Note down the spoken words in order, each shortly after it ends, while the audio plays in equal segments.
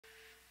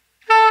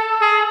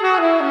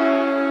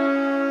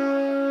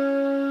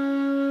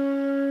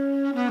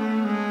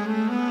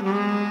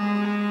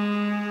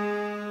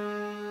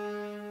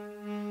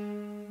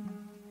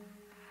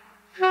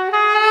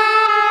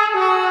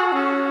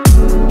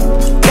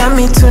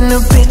me two new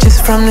bitches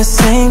from the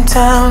same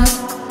town.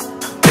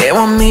 They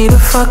want me to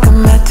fuck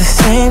them at the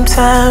same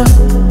time.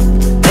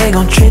 They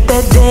gon' treat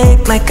that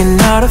dick like an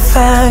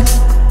artifact.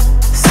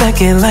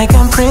 Suck it like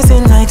I'm Prince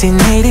in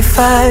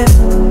 1985.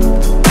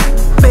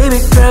 Baby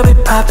girl be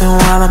poppin'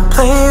 while I'm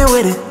playing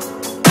with it.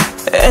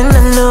 And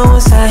I know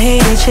once I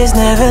hate it, she's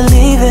never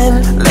leaving.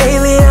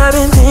 Lately I've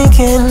been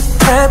thinking,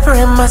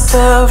 preparing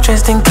myself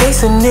just in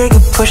case a nigga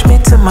push me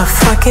to my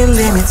fucking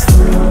limits.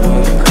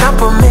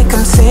 Jump or make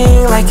him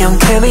sing like young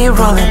Kelly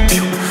Rowland.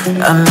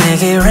 I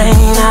make it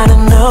rain out of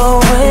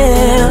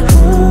nowhere.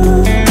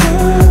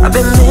 I've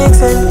been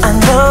mixing, I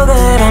know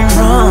that I'm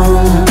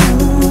wrong.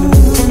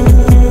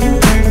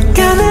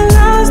 Got me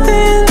lost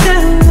in the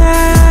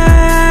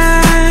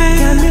night.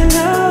 Got me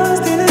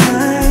lost in the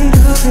night,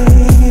 oh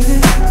baby.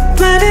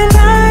 Blinded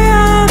by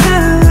all the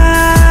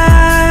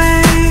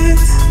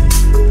lights.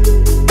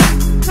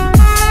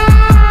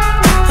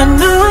 I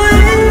know I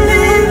ain't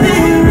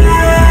living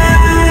right.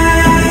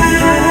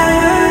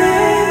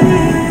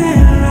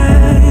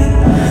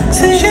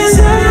 Since she's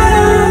out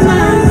of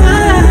my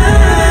mind.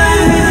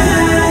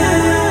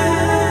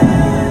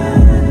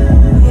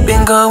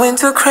 Been going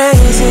too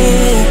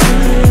crazy.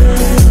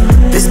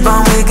 This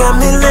bone we got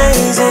me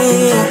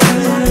lazy.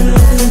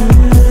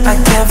 I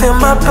can't feel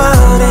my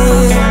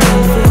body.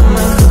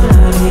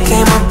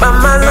 Came up on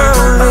my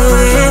lonely.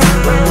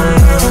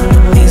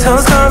 These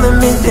hoes calling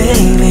me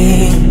daily.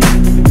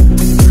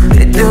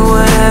 They do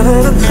whatever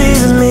to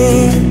please me.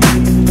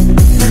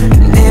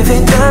 And if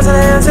it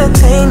doesn't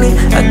entertain me,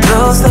 I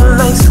go stuff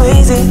like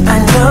Swayze. I